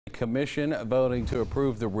Commission voting to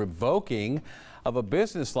approve the revoking of a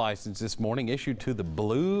business license this morning issued to the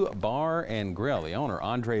Blue Bar and Grill. The owner,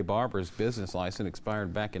 Andre Barber's business license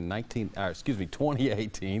expired back in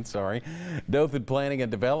 2018. Dothan Planning and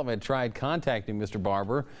Development tried contacting Mr.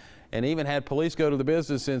 Barber and even had police go to the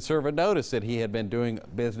business and serve a notice that he had been doing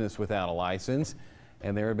business without a license,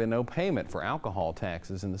 and there had been no payment for alcohol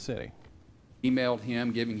taxes in the city. Emailed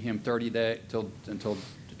him, giving him 30 days until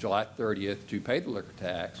July 30th to pay the liquor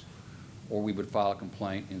tax, or we would file a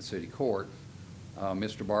complaint in city court.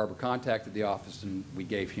 Mr. Barber contacted the office and we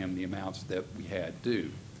gave him the amounts that we had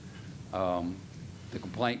due. The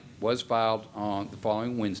complaint was filed on the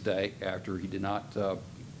following Wednesday after he did not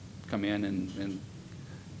come in and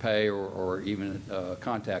pay or even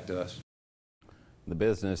contact us. The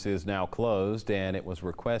business is now closed, and it was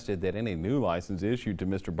requested that any new license issued to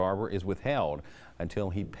Mr. Barber is withheld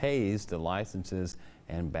until he pays the licenses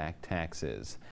and back taxes.